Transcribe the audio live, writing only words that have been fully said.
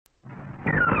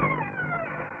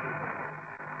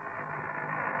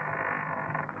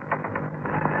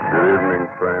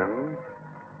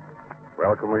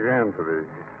Welcome again to the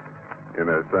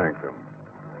Inner Sanctum.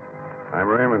 I'm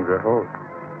Raymond, your host.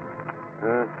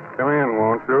 Come in,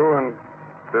 won't you, and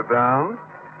sit down?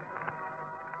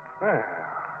 Well,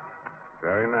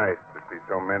 very nice to see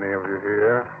so many of you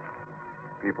here.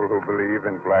 People who believe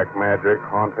in black magic,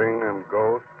 haunting, and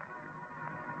ghosts.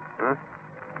 Huh?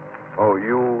 Oh,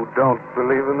 you don't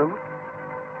believe in them?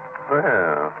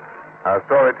 Well, our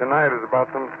story tonight is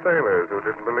about some sailors who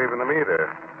didn't believe in them either.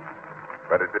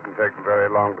 But it didn't take them very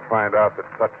long to find out that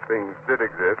such things did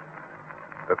exist,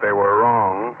 that they were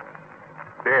wrong,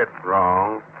 dead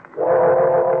wrong.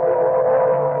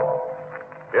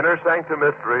 Inner Sanctum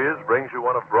Mysteries brings you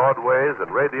one of Broadway's and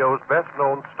radio's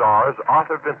best-known stars,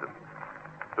 Arthur Vinton.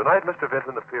 Tonight, Mr.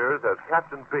 Vinton appears as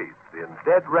Captain Bates in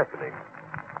Dead Reckoning,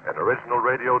 an original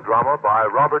radio drama by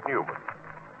Robert Newman.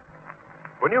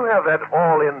 When you have that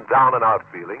all-in, down-and-out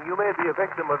feeling, you may be a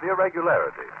victim of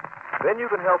irregularity. Then you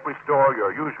can help restore your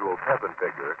usual pep and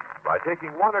vigor by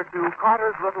taking one or two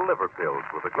Carter's Little Liver Pills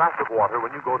with a glass of water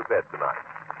when you go to bed tonight.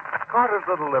 Carter's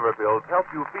Little Liver Pills help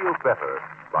you feel better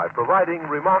by providing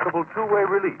remarkable two-way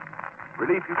relief.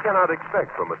 Relief you cannot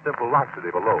expect from a simple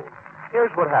laxative alone.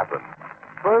 Here's what happens.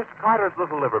 First, Carter's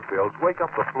Little Liver Pills wake up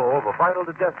the flow of a vital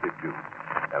digestive juice,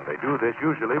 and they do this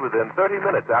usually within 30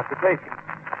 minutes after taking.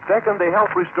 Second, they help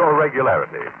restore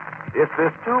regularity. It's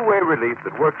this two-way relief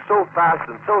that works so fast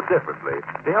and so differently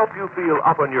to help you feel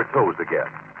up on your toes again.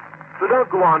 So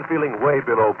don't go on feeling way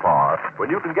below par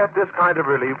when you can get this kind of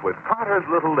relief with Carter's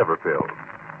Little Liver Pills.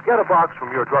 Get a box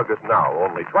from your druggist now,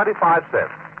 only 25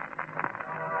 cents.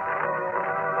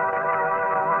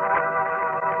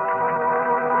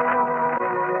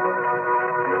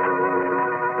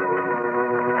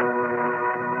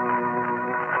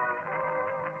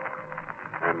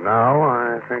 And now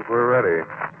I think we're ready.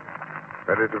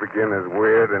 Ready to begin as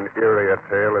weird and eerie a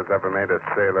tale as ever made a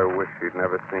sailor wish he'd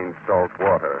never seen salt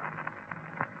water.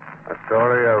 A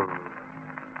story of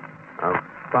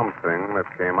something that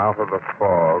came out of the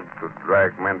fog to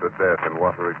drag men to death in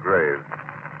watery graves.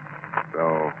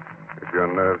 So, if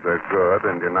your nerves are good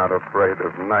and you're not afraid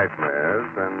of nightmares,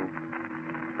 then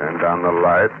turn down the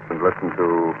lights and listen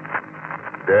to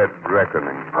Dead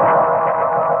Reckoning.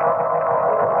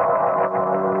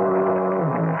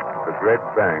 The great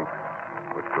banks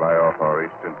which lie off our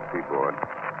eastern seaboard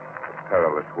are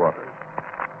perilous waters,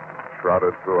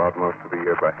 shrouded throughout most of the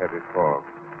year by heavy fog.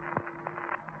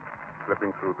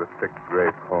 Slipping through the thick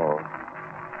gray pall,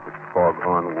 its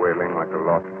foghorn wailing like a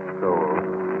lost soul,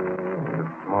 is a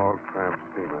small tramp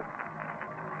steamer.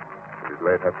 It is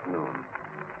late afternoon.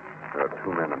 There are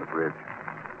two men on the bridge.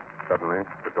 Suddenly,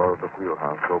 the door of the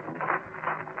wheelhouse opens.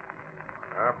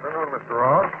 Afternoon, Mr.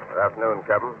 Ross. Good afternoon,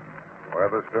 Captain.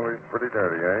 Weather still is pretty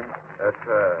dirty, eh? It's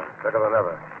better than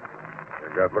ever. You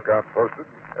got lookouts posted?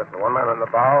 Just one man on the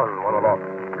bow and one aloft.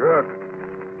 Good.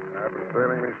 I've been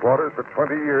sailing these waters for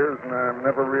 20 years, and I'm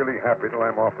never really happy till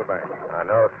I'm off the bank. I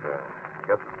know, sir.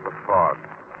 Guess it's the fog.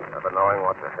 Never knowing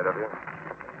what's ahead of you.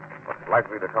 What's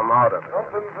likely to come out of it.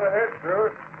 Something's ahead,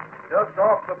 sir. Just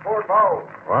off the port bow.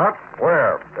 What?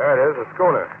 Where? There it is, a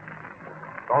schooner.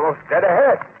 It's almost dead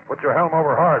ahead. Put your helm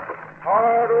over hard.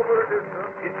 Hard over it,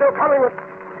 He's still coming with...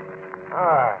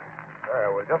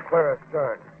 There, we'll just clear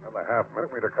astern. Another half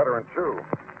minute, we'd have cut her in two.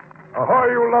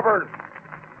 Ahoy, you lubbers!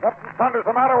 What in thunder's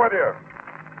the matter with you?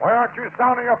 Why aren't you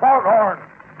sounding a foghorn?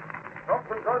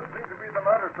 Something does seem to be the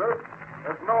matter, sir.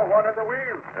 There's no one at the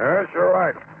wheel. Yes, you're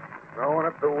right. No one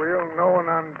at the wheel, no one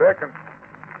on deck, and...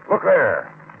 Look there.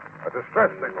 A distress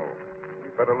signal.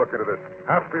 You'd better look into this.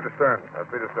 Half speed astern. Half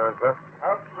speed astern, sir.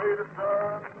 Half speed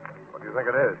astern. What do you think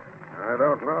it is? I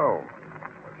don't know.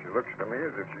 But she looks to me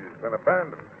as if she's been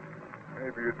abandoned.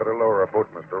 Maybe you'd better lower a boat,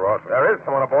 Mr. Ross. There is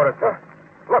someone aboard it, sir.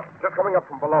 Look, just coming up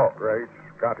from below. Great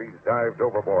Scott, he's dived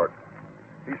overboard.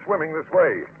 He's swimming this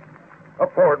way.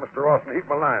 Up forward, Mr. Ross, and heave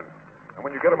him a line. And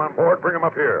when you get him on board, bring him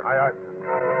up here. Aye,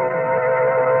 aye.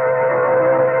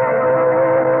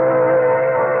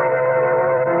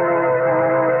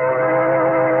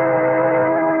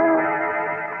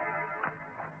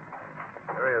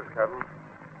 There he is, Captain.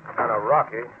 Kind of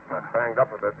rocky. Got banged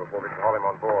up a bit before we can haul him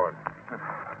on board.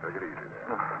 Take it easy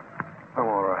there. I'm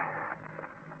all right.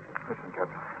 Listen,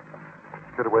 Captain.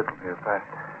 Get away from here fast.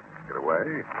 Get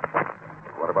away?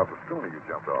 What about the schooner you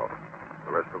jumped off?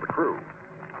 The rest of the crew?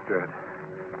 Dead.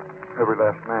 Every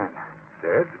last man.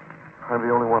 Dead? I'm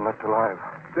the only one left alive.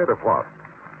 Dead of what?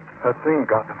 That thing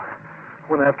got them.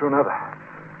 One after another.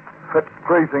 That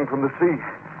gray thing from the sea.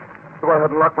 If I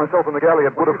hadn't locked myself in the galley,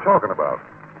 it would What are have... you talking about?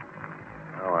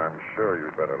 Oh, I'm sure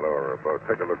you'd better lower a boat.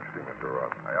 Take a look-see, Mr.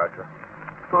 Ross. Aye, aye, sir.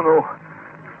 No.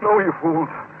 No, you fools.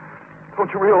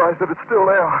 Don't you realize that it's still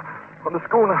there? On the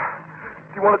schooner.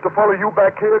 He wanted to follow you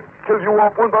back here, kill you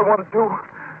off one by one, too.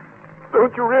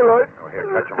 Don't you realize? Oh, here,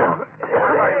 catch him off.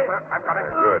 I've got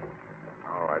him. Good.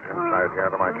 All right, inside here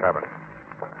to my cabin.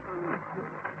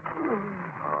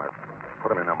 All right.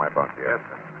 Put him in on my bunk here. Yes,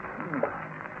 sir.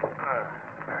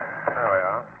 There we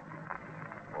are.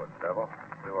 Poor devil.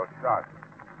 He was shot.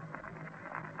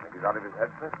 Think he's out of his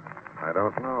head, sir? I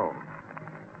don't know.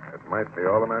 It might be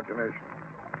all imagination.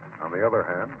 On the other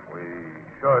hand, we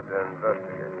should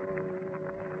investigate.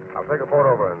 I'll take a boat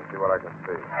over and see what I can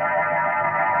see.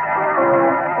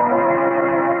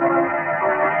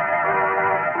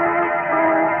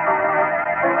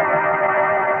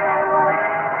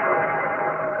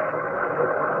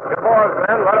 Get boys,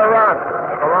 man. Let her run.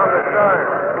 Look around the stern.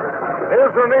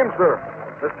 Here's her name, sir.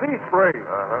 The Sea Spray.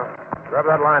 Uh-huh. Grab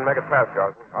that line. Make it fast,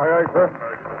 Carson. Aye, aye, sir.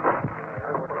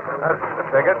 That's the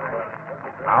ticket.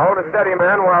 Now hold it steady,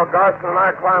 man, while Garson and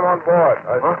I climb on board.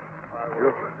 Huh?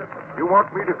 You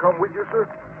want me to come with you, sir?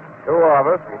 Two of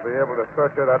us will be able to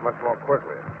search her that much more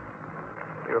quickly.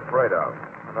 What are you afraid of?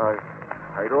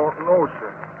 I don't know, sir.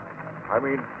 I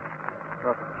mean,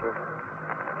 nothing, sir.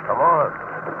 Come on.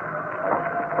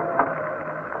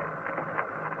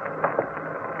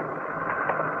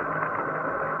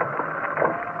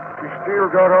 She's still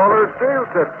got all her sails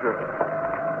set, sir.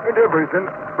 And everything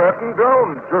battened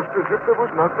down, just as if there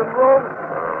was nothing wrong.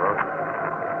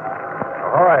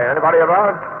 Ahoy, anybody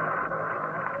about?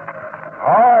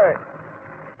 Ahoy!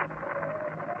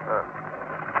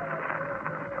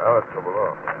 Well, let's go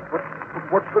below.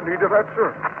 What's the need of that, sir?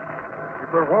 If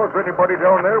there was anybody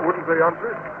down there, wouldn't they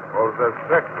answer? Suppose they're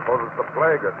sick. Suppose it's the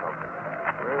plague or something.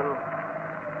 Well,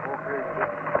 okay.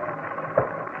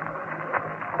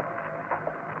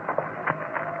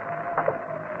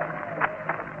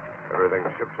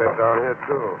 Everything's shipshape down here,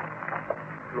 too.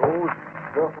 Closed,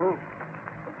 duffel,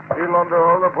 still under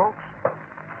all the bunks.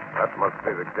 That must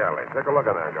be the galley. Take a look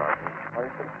in there, Garson.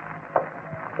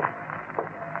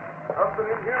 Nothing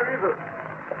in here either.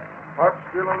 Hot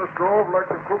still on the stove like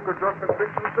the cook had just been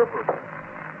fixing supper.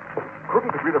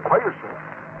 Couldn't have been a fire, sir.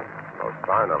 No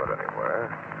sign of it anywhere.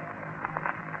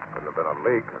 Couldn't have been a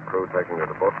leak. A crew taking her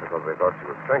to the boat because they thought she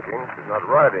was sinking. She's not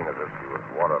riding as if she was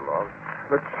waterlogged.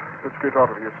 Let's get out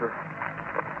of here, sir.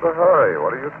 What's the hurry?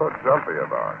 What are you so jumpy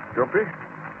about? Jumpy?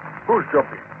 Who's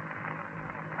jumpy?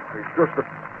 He's just a...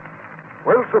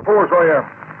 Well, suppose I am.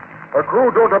 A crew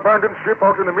don't abandon ship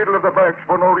out in the middle of the banks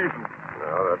for no reason.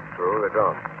 No, that's true. They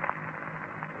don't.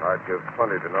 I'd give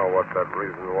plenty to know what that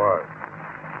reason was.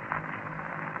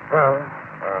 Well,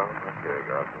 okay,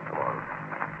 Garson, come on.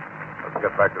 Let's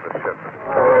get back to the ship.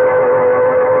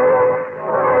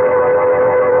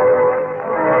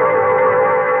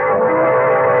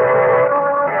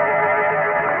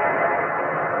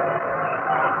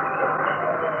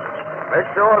 Make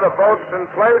sure the boat's in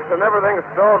place and everything's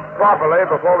stowed properly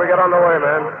before we get on the way,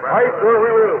 man. Right, sir,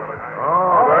 we will.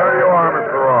 Oh, there you are,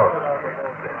 Mr. Ross.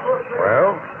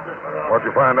 Well, what'd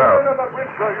you find out?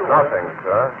 Nothing,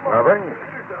 sir. Nothing?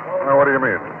 Well, what do you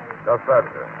mean? Just that,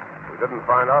 sir. We didn't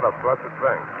find out a blessed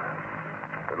thing.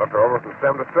 We looked her over from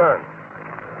stem to stern.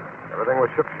 Everything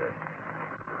was shipshape.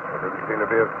 There didn't seem to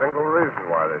be a single reason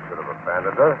why they should have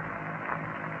abandoned her.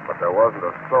 But there wasn't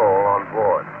a soul on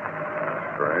board.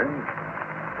 Strange.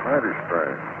 Mighty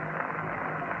strange.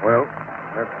 Well,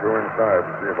 let's go inside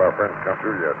and see if our friends come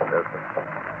through yet. Yes, sir.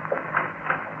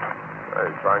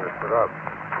 He's trying to sit up.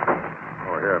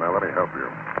 Oh, here, now let me help you.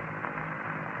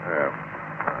 Yeah.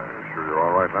 Are you sure you're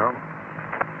all right now?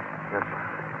 Yes, sir.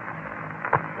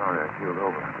 Sorry I keeled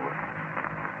over.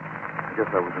 I guess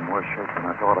I was in worse shape than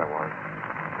I thought I was.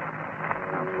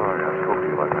 I'm sorry I spoke to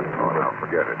you like that. Oh, now,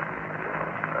 forget it.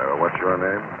 What's your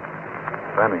name?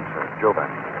 Banning, sir. Joe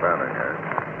Banning. Banning,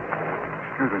 eh?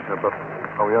 Excuse me, sir, but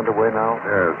are we underway now?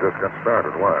 Yeah, just got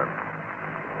started. Why?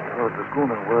 Well, the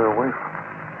schooner we're away from.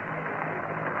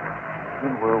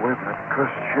 Then we're away from that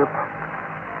cursed ship.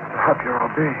 The happier I'll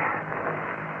be.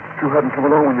 If you hadn't come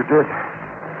along when you did,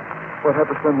 we'd have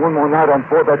to spend one more night on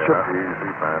board that ship. Easy,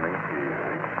 Banning,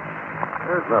 easy.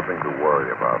 There's nothing to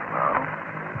worry about now.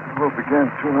 The world began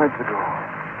 2 nights ago.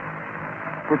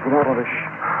 We'd been out on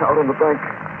the bank.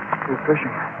 We were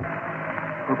fishing.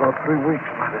 For about 3 weeks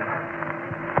by then.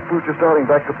 We were just starting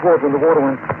back to port when the water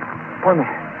went funny.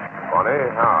 Funny?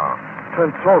 How?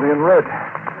 Turned salty and red.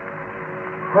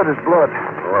 Red as blood.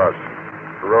 Rust.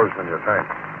 Corrosion in your tank.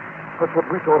 That's what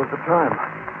we thought at the time.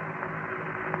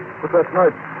 But that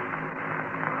night,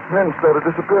 men started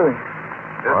disappearing.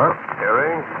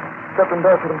 Disappearing? Captain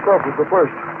Bassett himself was the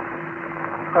first.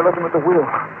 I left him at the wheel.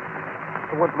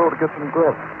 I went below to get some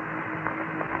grub.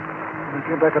 When I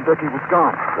came back on deck, he was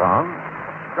gone. Gone?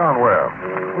 Gone where?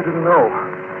 We didn't know.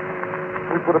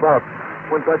 We put about,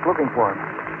 went back looking for him.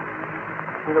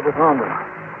 We never found him.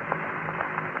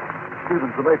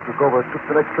 Stevens, the mate, took over, took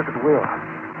the next trick at the wheel.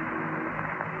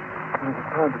 When it was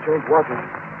time to change watches,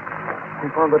 we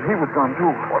found that he was gone,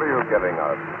 too. What are you getting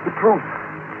at? The truth.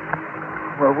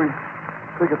 Well, we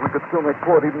figured we could still make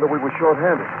port even though we were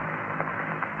short-handed.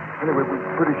 Anyway, we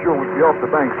were pretty sure we'd be off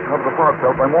the banks, out of the fog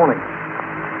belt by morning,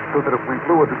 so that if we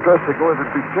blew a distress signal,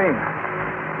 it'd be seen.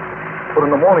 But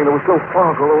in the morning, there was still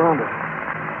fog all around us.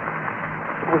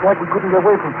 It was like we couldn't get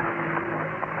away from it.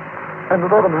 And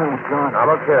another man was gone. Now,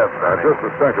 look here, Now, just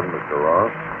a second, Mr.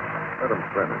 Ross. Let him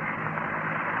finish.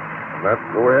 And that's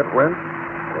the way it went?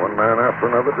 One man after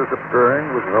another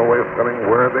disappearing with no way of telling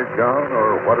where they'd gone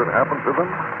or what had happened to them?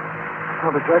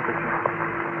 Not exactly,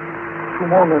 sir.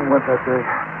 2 more men went that day.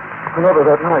 Another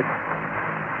that night.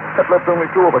 That left only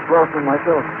 2 of us, Ross and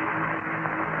myself.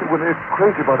 We were near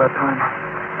crazy by that time.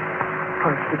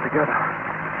 Trying to stick together.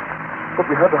 But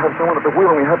we had to have someone at the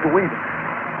wheel, and we had to eat.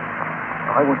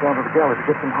 I went down to the galley to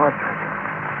get some hardtack.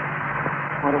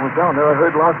 While I was down there, I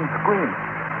heard Larson scream.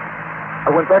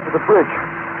 I went back to the bridge.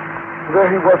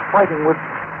 There he was fighting with it.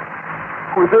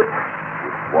 With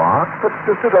what? That's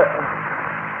just it.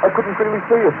 I couldn't clearly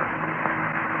see it.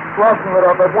 Larson let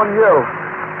out that one yell.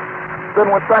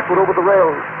 Then went backward over the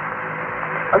rail.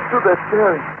 I stood there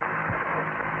staring.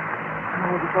 And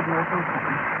all of a sudden I felt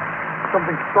something.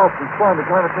 Something soft and slimy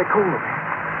trying to take hold of me.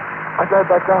 I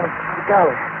dived back down to the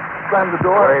galley. Slammed the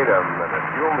door. Wait a minute.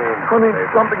 You mean... Honey,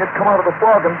 something had come out of the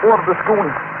fog and boarded the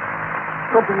schooner.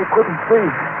 Something you couldn't see.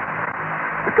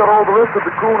 It got all the rest of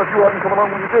the crew, and if you hadn't come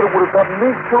along when you did, it would have gotten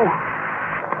me, too.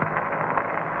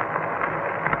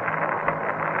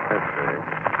 Let's see.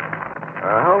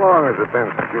 How long has it been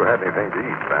since you had anything to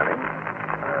eat, Fanning?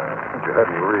 Since you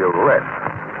had any real rest?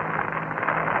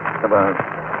 About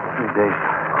 3 days.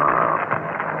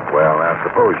 Well, now,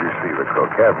 suppose you see the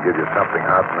cook. Have him give you something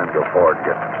hot and then go forward and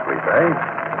get some sleep, eh?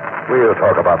 We'll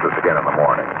talk about this again in the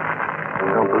morning.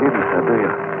 You don't believe me, sir, do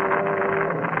you?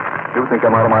 You think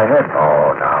I'm out of my head?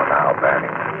 Oh, now,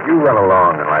 Fanning. You run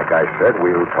along, and like I said,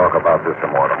 we'll talk about this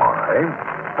some more tomorrow, eh?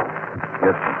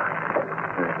 Yes, sir.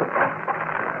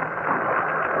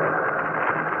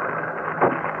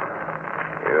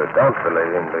 You don't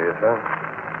believe him, do you, sir?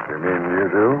 You mean you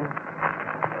do?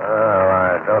 Oh,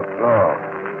 I don't know.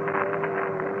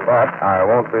 But I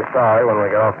won't be sorry when we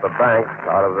get off the banks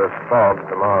out of this fog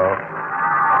tomorrow.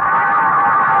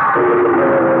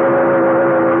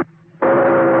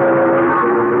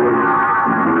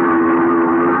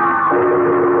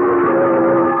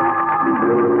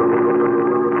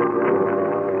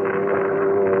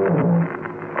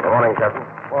 Good morning, Captain.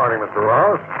 Morning, Mr.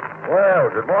 Ross. Well,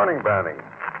 good morning, Banning.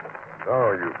 So,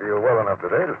 you feel well enough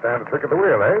today to stand a trick at the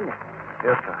wheel, eh?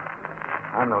 Yes, sir.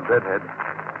 I'm no deadhead.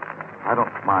 I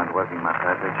don't mind working my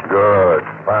passage. Good.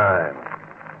 Fine.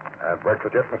 Had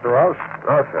breakfast yet, Mr. Ross?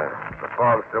 No, sir. The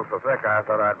fog's still so thick, I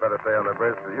thought I'd better stay on the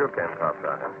bridge till you came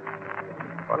topside.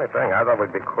 Funny thing, I thought we'd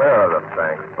be clear of the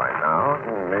banks by now.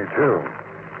 Me too.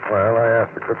 Well, I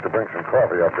asked the cook to bring some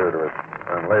coffee up here to us.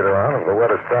 And later on, if the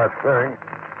weather starts clearing,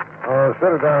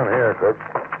 set it down here, cook.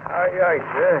 Aye, aye,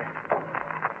 sir.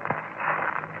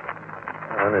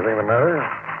 Anything the matter?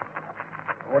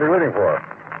 What are you waiting for?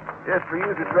 Just for you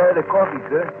to try the coffee,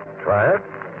 sir. Try it?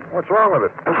 What's wrong with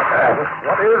it?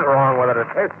 What is wrong with it? It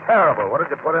tastes terrible. What did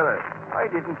you put in it? I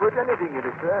didn't put anything in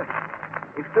it, sir.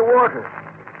 It's the water.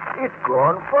 It's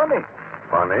gone funny.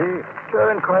 Funny?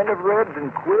 Turned kind of red and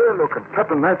queer looking.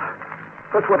 Captain, that's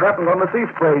what happened on the sea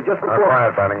spray just before.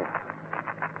 Quiet, Banning.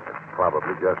 It's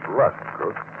probably just rust,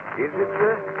 cook. Is it,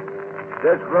 sir?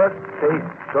 Does rust taste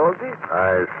salty?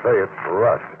 I say it's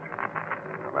rust.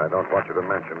 And I don't want you to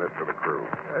mention this to the crew.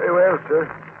 Very well, sir.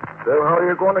 So how are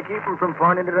you going to keep him from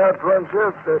finding it out for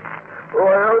himself, sir? Oh,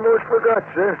 I almost forgot,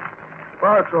 sir.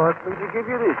 Sparks asked me to give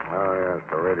you this. Oh, yes,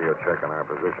 the radio check on our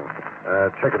position.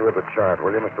 Check it with the chart,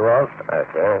 will you, Mr. Ross? Yes,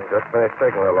 sir. Just finished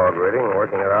taking the log reading and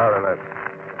working it out, and that's...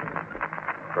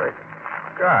 Great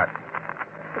God.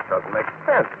 This doesn't make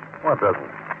sense. What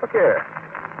doesn't? Look here.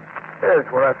 Here's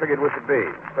where I figured we should be,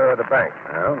 clear of the bank.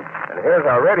 Well? And here's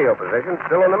our radio position,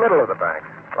 still in the middle of the bank.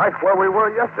 Right where we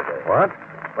were yesterday. What?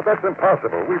 But that's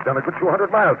impossible. We've done a good 200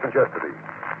 miles since yesterday.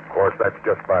 Of course, that's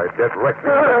just by dead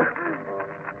reckoning.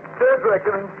 Dead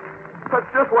reckoning. That's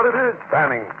just what it is.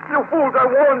 Banning. You fools, I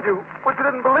warned you, but you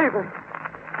didn't believe it.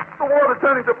 The water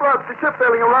turning to blood, the ship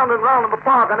sailing around and round in the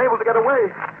fog, unable to get away.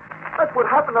 That's what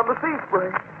happened on the sea spray.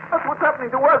 That's what's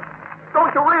happening to us. Don't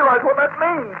you realize what that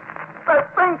means?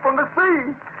 That thing from the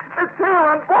sea. It's here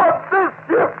on board this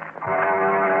ship.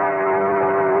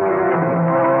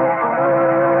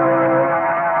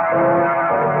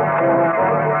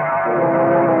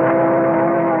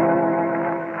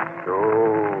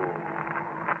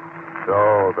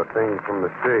 thing from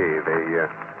the sea, the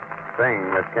thing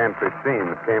that can't be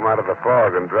seen that came out of the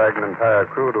fog and dragged an entire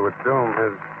crew to its doom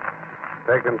has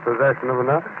taken possession of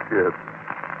another ship.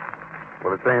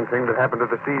 Will the same thing that happened to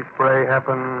the sea spray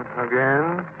happen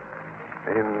again?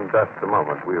 In just a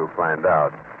moment, we'll find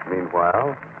out.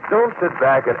 Meanwhile, don't sit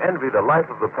back and envy the life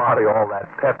of the party all that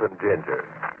pep and ginger.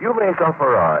 You may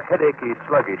suffer a headachy,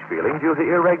 sluggish feeling due to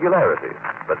irregularity,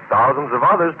 but thousands of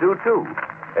others do too.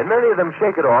 And many of them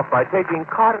shake it off by taking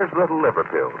Carter's Little Liver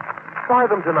Pills. Try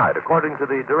them tonight according to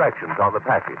the directions on the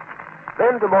package.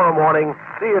 Then tomorrow morning,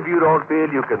 see if you don't feel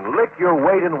you can lick your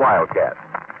weight in Wildcat.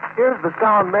 Here's the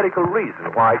sound medical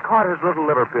reason why Carter's Little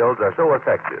Liver Pills are so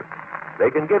effective. They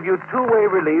can give you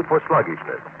two-way relief for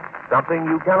sluggishness, something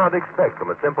you cannot expect from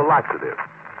a simple laxative.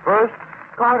 First,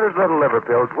 Carter's Little Liver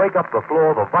Pills wake up the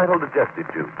flow of the vital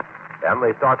digestive juice, and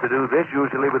they start to do this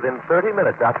usually within 30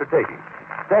 minutes after taking.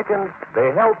 Second,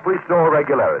 they help restore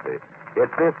regularity.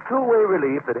 It's this two-way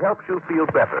relief that helps you feel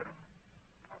better.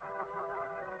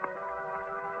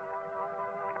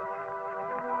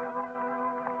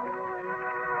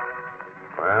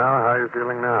 well, how are you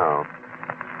feeling now?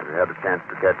 Have you had a chance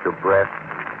to catch your breath,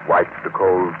 wipe the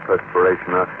cold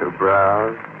perspiration off your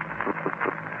brows?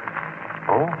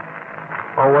 Oh,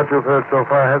 what you've heard so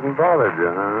far hasn't bothered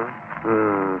you, huh?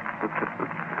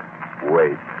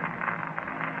 Wait.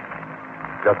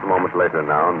 Just a moment later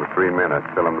now, and the 3 men are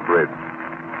still on the bridge.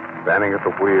 Standing at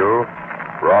the wheel,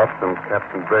 Ross and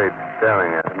Captain Bates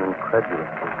staring at him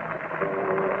incredulously.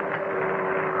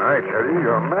 I tell you,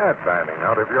 you're mad, Fanning,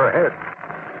 out of your head.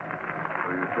 So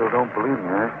you still don't believe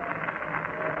me, eh?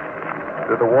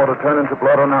 Did the water turn into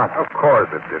blood or not? Of course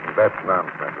it didn't. That's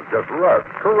nonsense. It's just rust,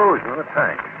 corrosion in the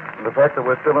tank. And the fact that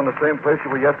we're still in the same place you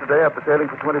were yesterday after sailing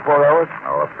for 24 hours?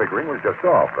 Our figuring was just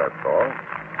off, that's all.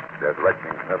 Dead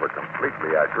reckoning's never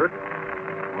completely accurate.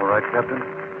 All right, Captain.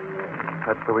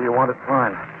 That's the way you want it,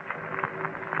 fine.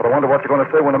 But I wonder what you're going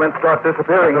to say when the men start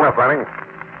disappearing. Enough, Fanning.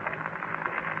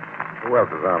 Who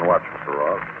else is on watch, Mr.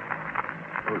 Ross?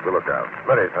 Who's the lookout?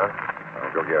 Ready, sir.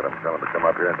 I'll go get him. Tell him to come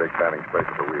up here and take Fanning's place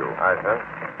at the wheel. Aye, sir.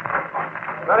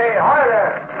 Ready, ahoy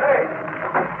there. Hey.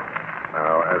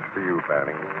 Now, as for you,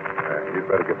 Fanning, you'd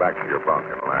better get back to your bunk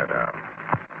and lie down.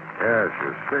 Yes,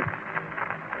 you're sick.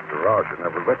 Mr. Ross should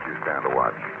never let you stand a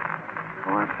watch.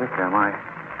 Oh, I'm sick, am I?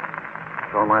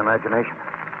 It's all my imagination.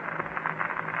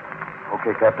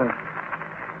 Okay, Captain.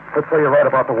 Let's say you're right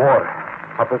about the water.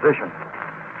 Our position.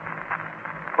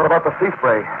 What about the sea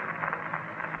spray?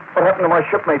 What happened to my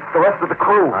shipmates, the rest of the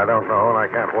crew? I don't know, and I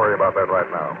can't worry about that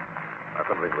right now. That's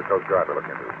something the Coast Guard will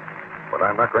look into. But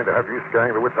I'm not going to have you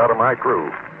scaring the wits out of my crew.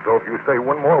 So if you say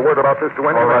one more word about this to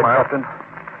any All of them, right, Captain.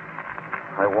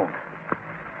 I won't.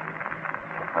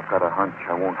 I've got a hunch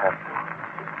I won't have to.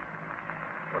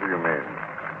 What do you mean?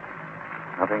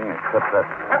 Nothing except that.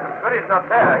 Ready's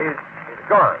not there. He's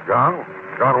gone. Gone?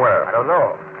 Gone where? I don't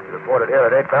know. He reported here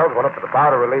at 8 bells, went up to the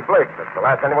bow to relieve Blake. That's the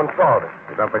last anyone saw of him.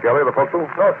 You dumped the galley, the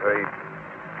forecastle? No, sir.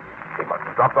 He must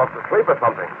have dropped off to sleep or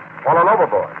something. Fallen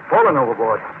overboard. Fallen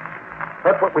overboard.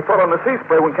 That's what we thought on the sea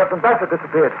spray when Captain Bassett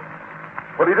disappeared.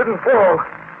 But he didn't fall.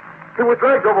 He was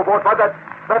dragged overboard by that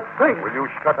thing. Will you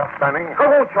shut up, Fanning? I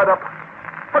won't shut up.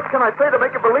 What can I say to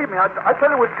make you believe me? I tell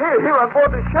you it's here on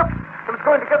board this ship, and it's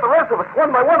going to get the rest of us,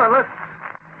 one by one, unless...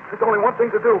 There's only one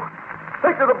thing to do.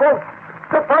 Take to the boat.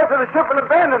 Set fire to the ship and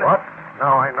abandon it. What?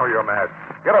 No, I know you're mad.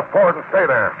 Get up forward and stay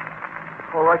there.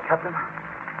 All right, Captain.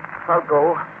 I'll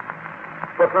go.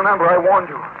 But remember, I warned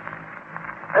you.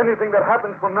 Anything that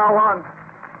happens from now on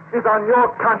is on your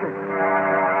conscience.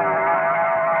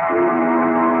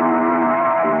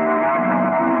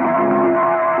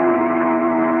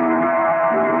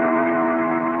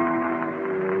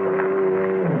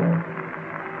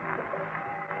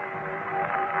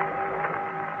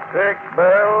 Six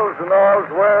bells and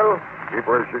all's well. Keep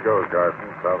where she goes, Garson.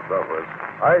 South-southwest.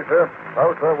 Aye, sir.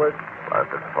 South-southwest.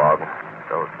 Blasted fog.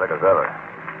 So thick as ever.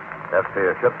 Can't see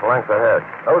a ship's length ahead.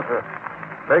 No, sir.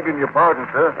 Begging your pardon,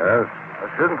 sir. Yes?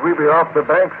 Shouldn't we be off the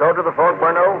banks out of the fog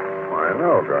by now? I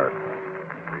know, Garson.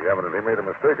 We evidently made a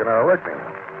mistake in our reckoning.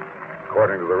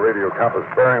 According to the radio compass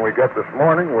bearing we got this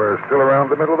morning, we're still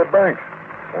around the middle of the banks.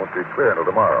 Won't be clear until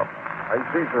tomorrow. I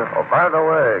see, sir. Oh, by the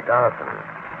way, Garson,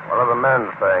 what are the men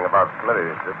saying about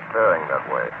Smitty's disappearing that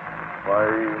way?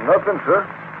 Why, nothing, sir.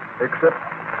 Except...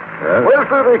 Yes? Well,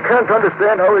 sir, they can't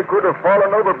understand how he could have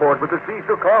fallen overboard with the sea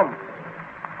so calm.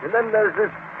 And then there's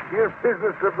this here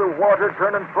business of the water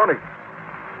turning funny.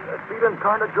 They're feeling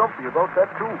kind of jumpy about that,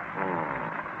 too.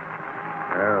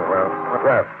 Yeah, well, what's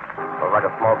that? Looks like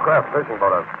a small craft fishing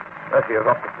boat. There she is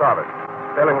off the starboard.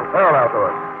 Sailing parallel to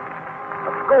us.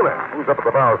 A schooner. Who's up at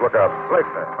the bows? Look out. Blake,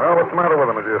 sir. Well, what's the matter with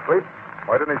him? Is he asleep?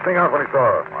 Why didn't he sing out when he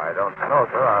saw her? I don't know,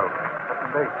 sir.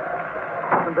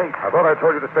 Captain Bates. I thought I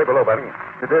told you to stay below, Benning.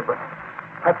 You did, but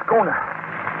that's Schooner.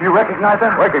 Do you recognize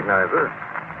her? Recognize her?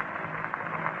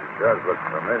 She does look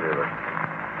familiar, but...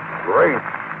 Great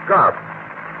Scott!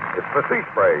 It's the sea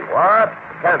spray. What?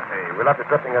 Can't be. We left it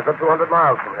drifting a good 200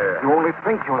 miles from here. You only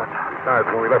think you left. Besides,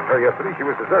 when we left her yesterday, she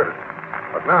was deserted.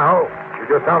 But now, she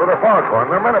just sounded a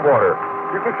foghorn. There are men aboard her.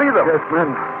 You can see them. Yes,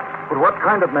 men. But what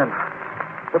kind of men?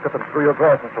 Look at them through your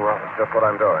glass, Mr. Ross. That's just what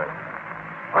I'm doing.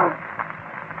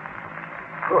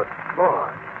 Good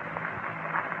Lord.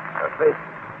 Their faces.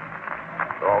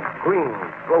 They're all green,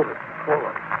 bloated,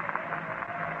 swollen.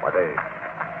 Why, they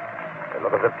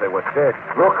look as if they were dead.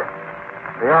 Look.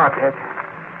 They are dead.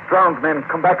 Drowned men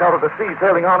come back out of the sea,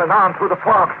 sailing on and on through the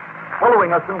fog,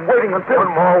 following us and waiting until...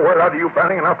 One more word out of you,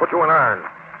 Banning, and I'll put you in irons.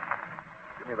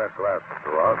 Give me that glass,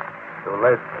 Mr. Ross. Too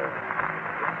late, sir.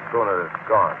 The schooner is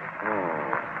gone.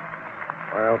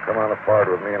 Well, come on aboard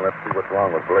with me and let's see what's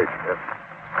wrong with Blake. Yes.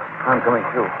 I'm coming,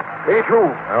 too. Me, too.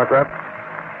 Now, what's that?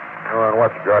 You're on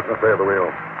watch, Johnson. Stay at the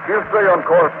wheel. He'll stay on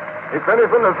course. If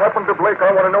anything has happened to Blake,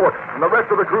 I want to know it. And the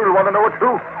rest of the crew will want to know it,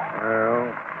 too.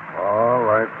 Well, all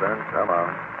right, then. Come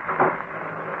on.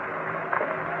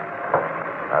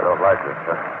 I don't like this,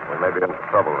 sir. We may be in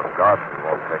trouble if Garson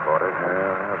won't take orders.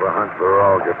 Yeah, I have a hunch we're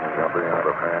all getting jumpy out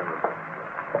of hand.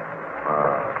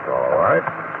 It's all right.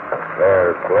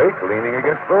 There's Blake leaning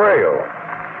against the rail.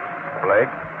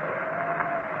 Blake?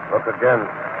 Look again.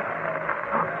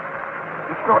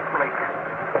 It's not Blake.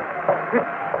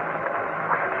 It's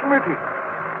Smitty.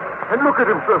 And look at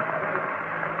him, sir.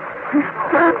 He's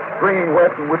dead. Springing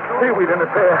wet and with seaweed in his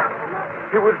hair.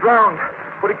 He was drowned,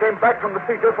 but he came back from the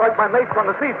sea just like my mates on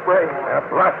the sea spray.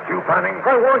 Blast you, Banning.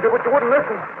 I warned you, but you wouldn't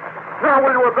listen. Now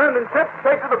will you abandon ship,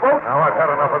 take to the boat? Now, I've had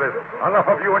enough of this. Enough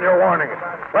of you and your warnings.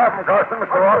 Grab him, Carson,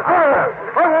 Mr. Ross. I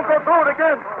won't go through it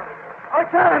again. I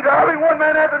can't, darling. One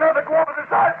man after another go over the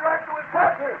side track to his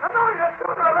captain. I'm knowing that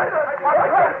sooner or later.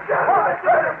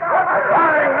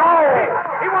 Banning, no!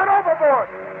 He went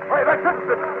overboard. Wait, that's it.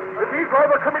 If he's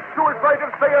rather commit suicide and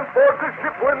stay on board this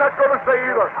ship, we're not going to stay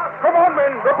either. Come on,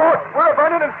 men. Report. We're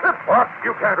abandoning ship. What?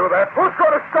 You can't do that. Who's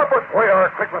going to stop us? We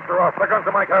are. Quick, Mr. Ross. The guns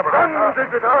in my cabin.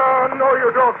 Undig it. No,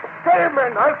 you don't. Stay,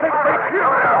 men. I'll take Blake here.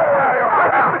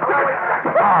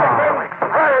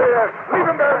 Leave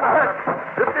him there in the hatch.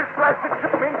 If this blasted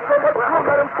ship means so much, we'll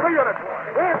let him free on it.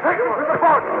 We'll take him to the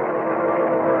port.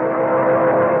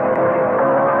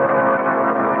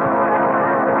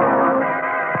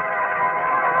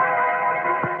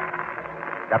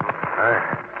 Captain.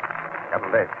 Captain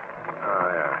Bates. Oh,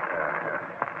 yeah.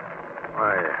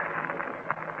 Why,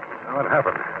 what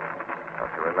happened?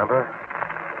 Don't you remember?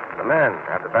 The man,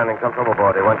 after Banning jumped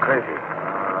overboard, he went crazy.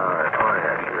 Yes. I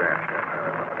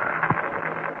remember that.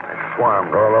 They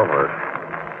swarmed all over us.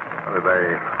 Did they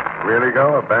really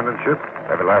go? Abandoned ship?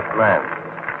 Every last man.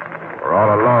 We're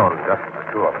all alone, just the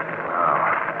two of us.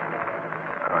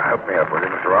 Help me up, will you,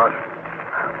 Mr. Ross?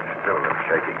 I'm still a little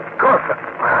shaky. Of course.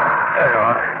 There you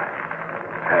are.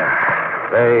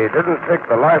 They didn't take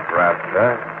the life raft,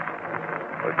 sir.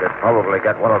 We could probably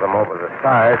get one of them over the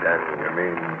side and... You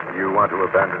mean you want to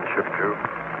abandon ship, too?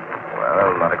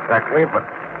 Well, not exactly, but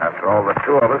after all, the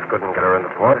two of us couldn't get her into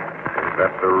port. Is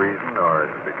that the reason, or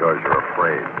is it because you're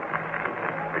afraid?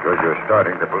 Because you're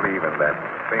starting to believe in that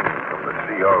thing from the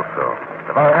sea also?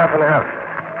 It's about half and half.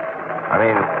 I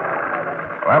mean,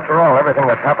 well, after all, everything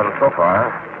that's happened so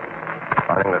far,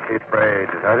 finding the sea spray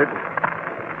deserted,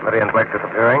 Smitty and Blake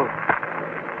disappearing,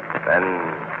 then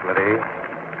Smitty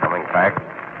coming back,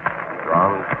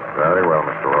 drowned. Very well,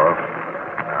 Mr. Ross.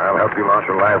 I'll help you launch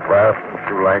a life raft, and if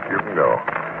you like, you can go.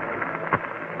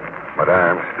 But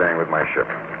I'm staying with my ship.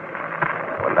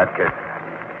 Well, in that case,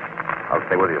 I'll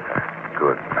stay with you, sir.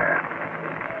 Good man.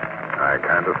 I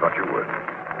kind of thought you would.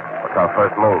 What's our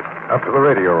first move? Up to the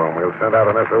radio room. We'll send out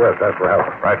an SOS. Ask for help.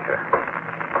 Right, sir.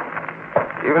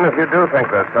 Even if you do think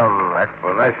there's some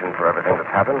explanation for everything that's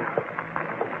happened,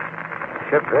 the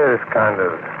ship is kind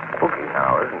of spooky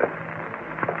now, isn't it?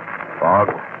 Fog.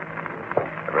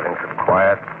 Everything's so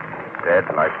quiet, dead,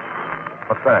 like...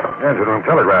 What's that? Engine room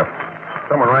telegraph.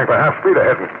 Someone rang for half speed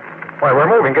ahead. Why, we're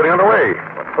moving, getting underway.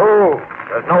 But who?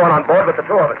 There's no one on board but the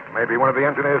two of us. Maybe one of the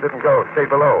engineers didn't go. Stayed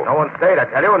below. No one stayed, I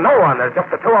tell you. No one. There's just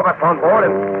the two of us on board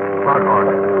and... Foghorn.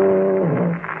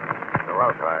 So,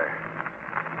 Ralph,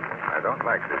 I don't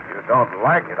like this. You don't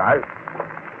like it,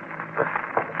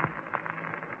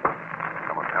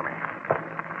 Someone coming.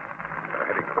 They're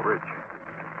heading to the bridge.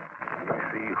 Can you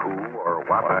see who or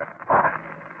what?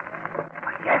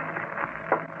 Yes.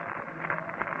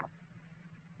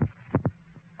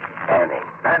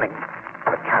 Banning.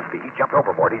 It can't be. He jumped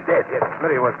overboard. He's dead. Yes,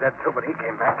 Smitty was dead, too, but he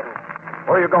came back and...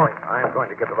 Where are you going? I'm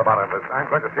going to get to the bottom of this. I'm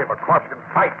going to see if a corpse can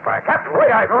fight back. Captain, wait,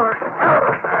 I... Look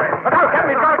out, Captain,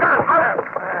 he's got a gun.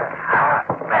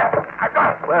 I've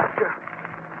got it. Well,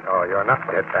 oh, you're not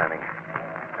dead, Banning.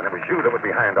 And it was you that was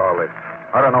behind all this.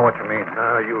 I don't know what you mean.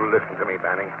 No, you listen to me,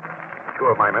 Banning. 2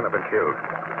 of my men have been killed.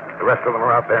 The rest of them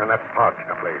are out there in that park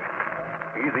place.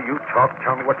 Either you talk,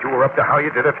 tell me what you were up to, how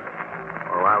you did it,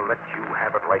 or I'll let you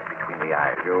have it right between the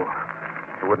eyes. You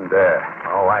wouldn't dare.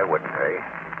 Oh, I wouldn't, eh?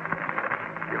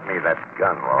 Give me that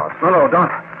gun, Ross. No, don't.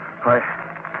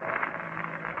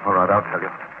 All right, I'll tell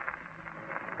you.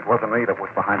 It wasn't me that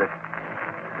was behind it.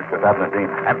 It was Abner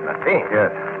Dean. Abner Dean?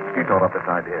 Yes. He thought up this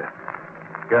idea.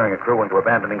 Scaring a crew into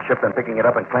abandoning ship, then picking it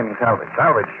up and claiming salvage.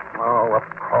 Salvage? Oh, of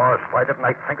course. Why didn't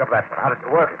I think of that? How did it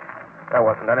work? There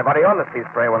wasn't anybody on the sea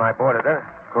spray when I boarded her.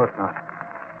 Of course not.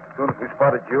 As soon as we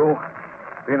spotted you,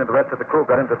 Dean and the rest of the crew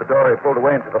got into the dory, pulled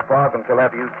away into the fog until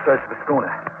after you'd searched the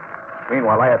schooner.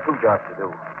 Meanwhile, I had 2 jobs to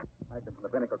do. Hide them from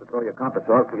the binnacle to throw your compass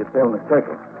off so you'd sail in a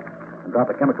circle. And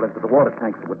drop a chemical into the water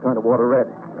tanks that would turn the water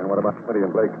red. And what about Smitty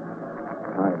and Blake?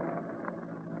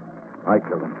 I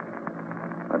killed him.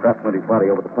 I dropped Smitty's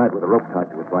body over the side with a rope tied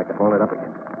to his back and hauled it up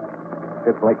again.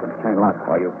 Hit Blake when the chain locked.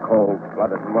 Are you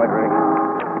cold-blooded murdering?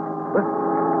 Listen.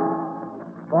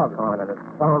 Fog's on and it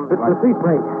sounds It's like... the sea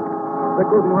spray. They're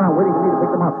cruising around waiting for me to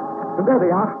pick them up. And there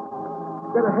they are.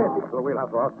 Dead ahead. So we'll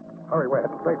have Ross. Hurry, we're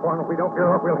heading straight for him. If we don't gear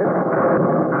up, we'll hit him.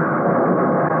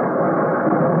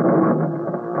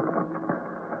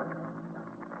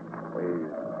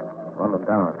 Please, run them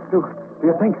down. Do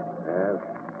you think? Yes.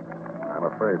 I'm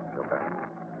afraid so, Ben.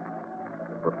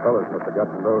 The propellers must have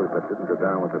gotten those that didn't go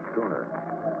down with the schooner.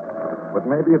 But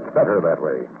maybe it's better that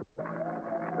way.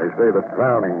 They say that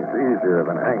drowning's easier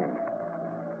than hanging,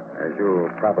 as you'll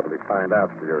probably find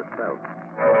out for yourself.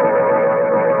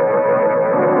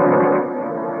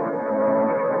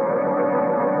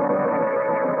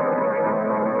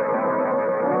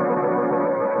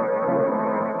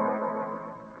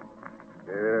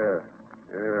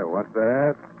 Yeah, what's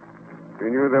that? You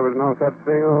knew there was no such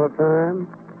thing all the time?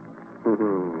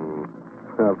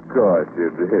 Of course you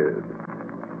did.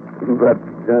 But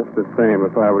just the same,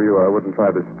 if I were you, I wouldn't try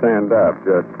to stand up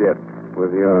just yet.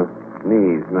 With your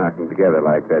knees knocking together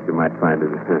like that, you might find it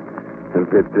a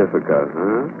bit difficult,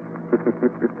 huh?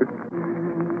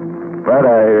 But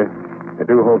I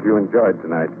do hope you enjoyed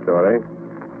tonight's story.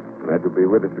 Glad to be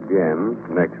with us again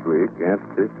next week at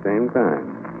this same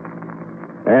time.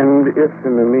 And if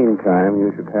in the meantime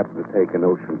you should happen to take an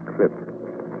ocean trip,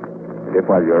 and if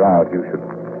while you're out you should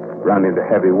run into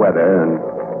heavy weather, and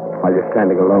while you're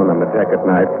standing alone on the deck at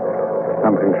night,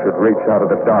 something should reach out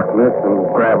of the darkness and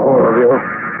grab hold of you.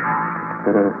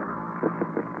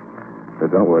 But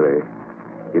don't worry.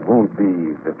 It won't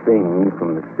be the thing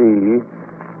from the sea.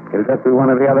 It'll just be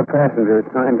one of the other passengers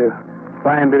trying to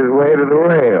find his way to the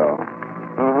rail.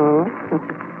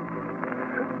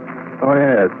 Oh,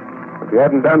 yes. If you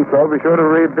hadn't done so, be sure to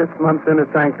read this month's Inner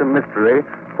Sanctum mystery,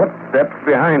 Footsteps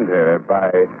Behind Her, by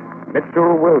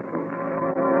Mitchell Wilson.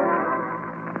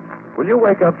 Will you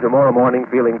wake up tomorrow morning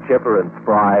feeling chipper and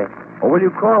spry? Or will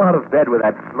you crawl out of bed with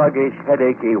that sluggish,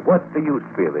 headachy, what's-the-use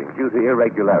feeling due to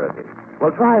irregularity?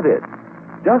 Well, try this.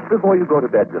 Just before you go to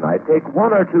bed tonight, take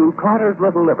 1 or 2 Carter's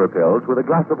Little Liver Pills with a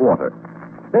glass of water.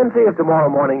 Then see if tomorrow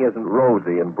morning isn't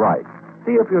rosy and bright.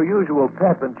 See if your usual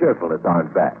pep and cheerfulness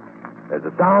aren't back. There's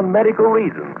a sound medical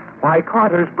reason why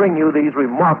Carter's bring you these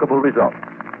remarkable results.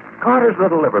 Carter's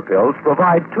Little Liver Pills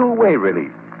provide 2-way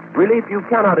relief. Relief you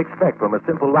cannot expect from a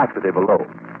simple laxative alone.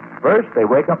 First, they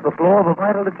wake up the flow of a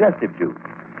vital digestive juice.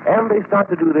 And they start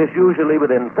to do this usually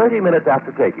within 30 minutes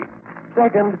after taking.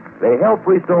 Second, they help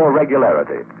restore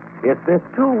regularity. It's this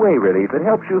 2-way relief that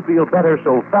helps you feel better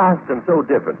so fast and so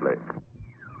differently.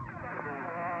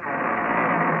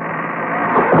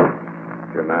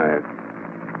 Good night.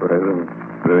 Pleasant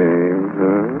dreams,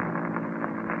 huh?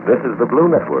 This is the Blue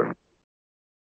Network.